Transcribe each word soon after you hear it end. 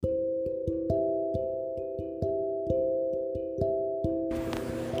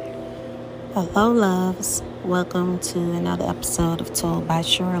Hello, loves. Welcome to another episode of Told by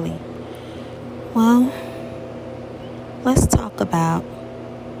Shirley. Well, let's talk about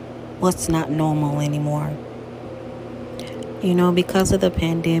what's not normal anymore. Because of the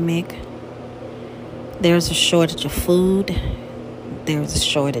pandemic, there's a shortage of food, there's a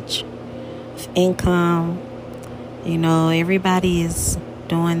shortage of income. Everybody is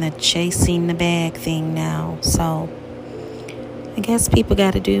doing the chasing the bag thing now. So I guess people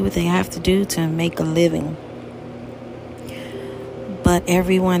got to do what they have to do to make a living. But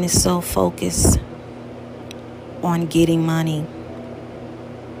everyone is so focused on getting money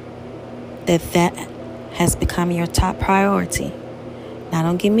that has become your top priority. Now,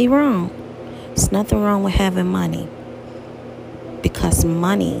 don't get me wrong. There's nothing wrong with having money, because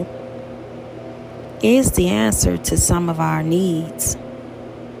money is the answer to some of our needs.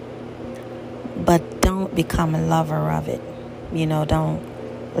 But don't become a lover of it. Don't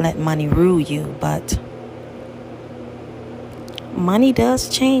let money rule you. But money does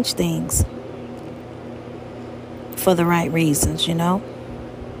change things for the right reasons,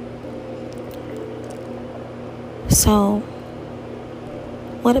 So,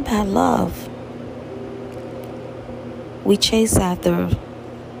 what about love? We chase after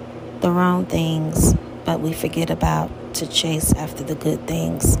the wrong things, but we forget about to chase after the good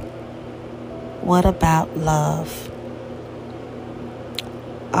things. What about love?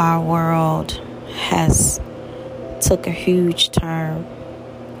 Our world has took a huge turn,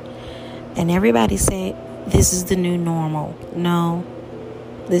 and everybody said this is the new normal. No,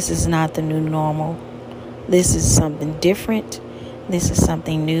 this is not the new normal. This is something different. This is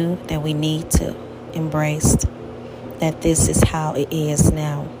something new that we need to embrace, that this is how it is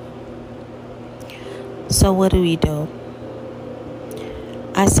now. So what do?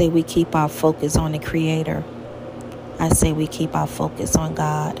 I say we keep our focus on the Creator. I say we keep our focus on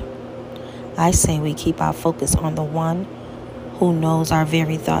God. I say we keep our focus on the one who knows our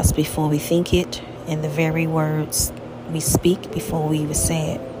very thoughts before we think it, and the very words we speak before we even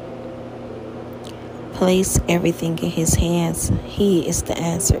say it. Place everything in His hands. He is the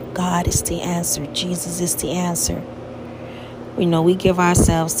answer. God is the answer. Jesus is the answer. We give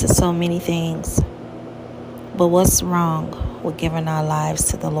ourselves to so many things. But what's wrong with giving our lives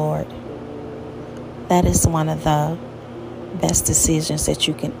to the Lord? That is one of the best decisions that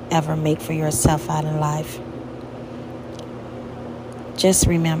you can ever make for yourself out in life. Just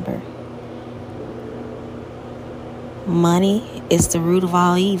remember, money is the root of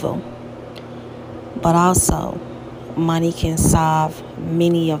all evil. But also, money can solve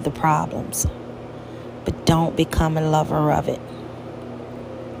many of the problems. But don't become a lover of it.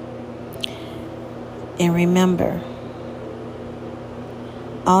 And remember,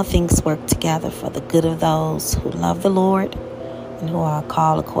 all things work together for the good of those who love the Lord and who are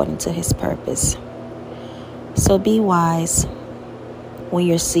called according to His purpose. So be wise when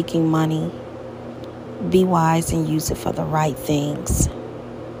you're seeking money. Be wise and use it for the right things.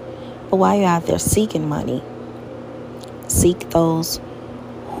 But while you're out there seeking money, seek those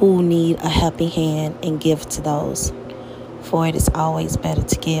who need a helping hand and give to those. For it is always better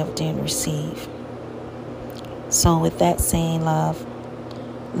to give than receive. So with that saying, love,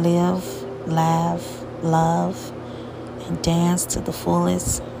 live, laugh, love, and dance to the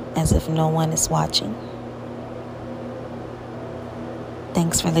fullest as if no one is watching.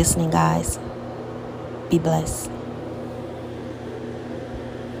 Thanks for listening, guys. Be blessed.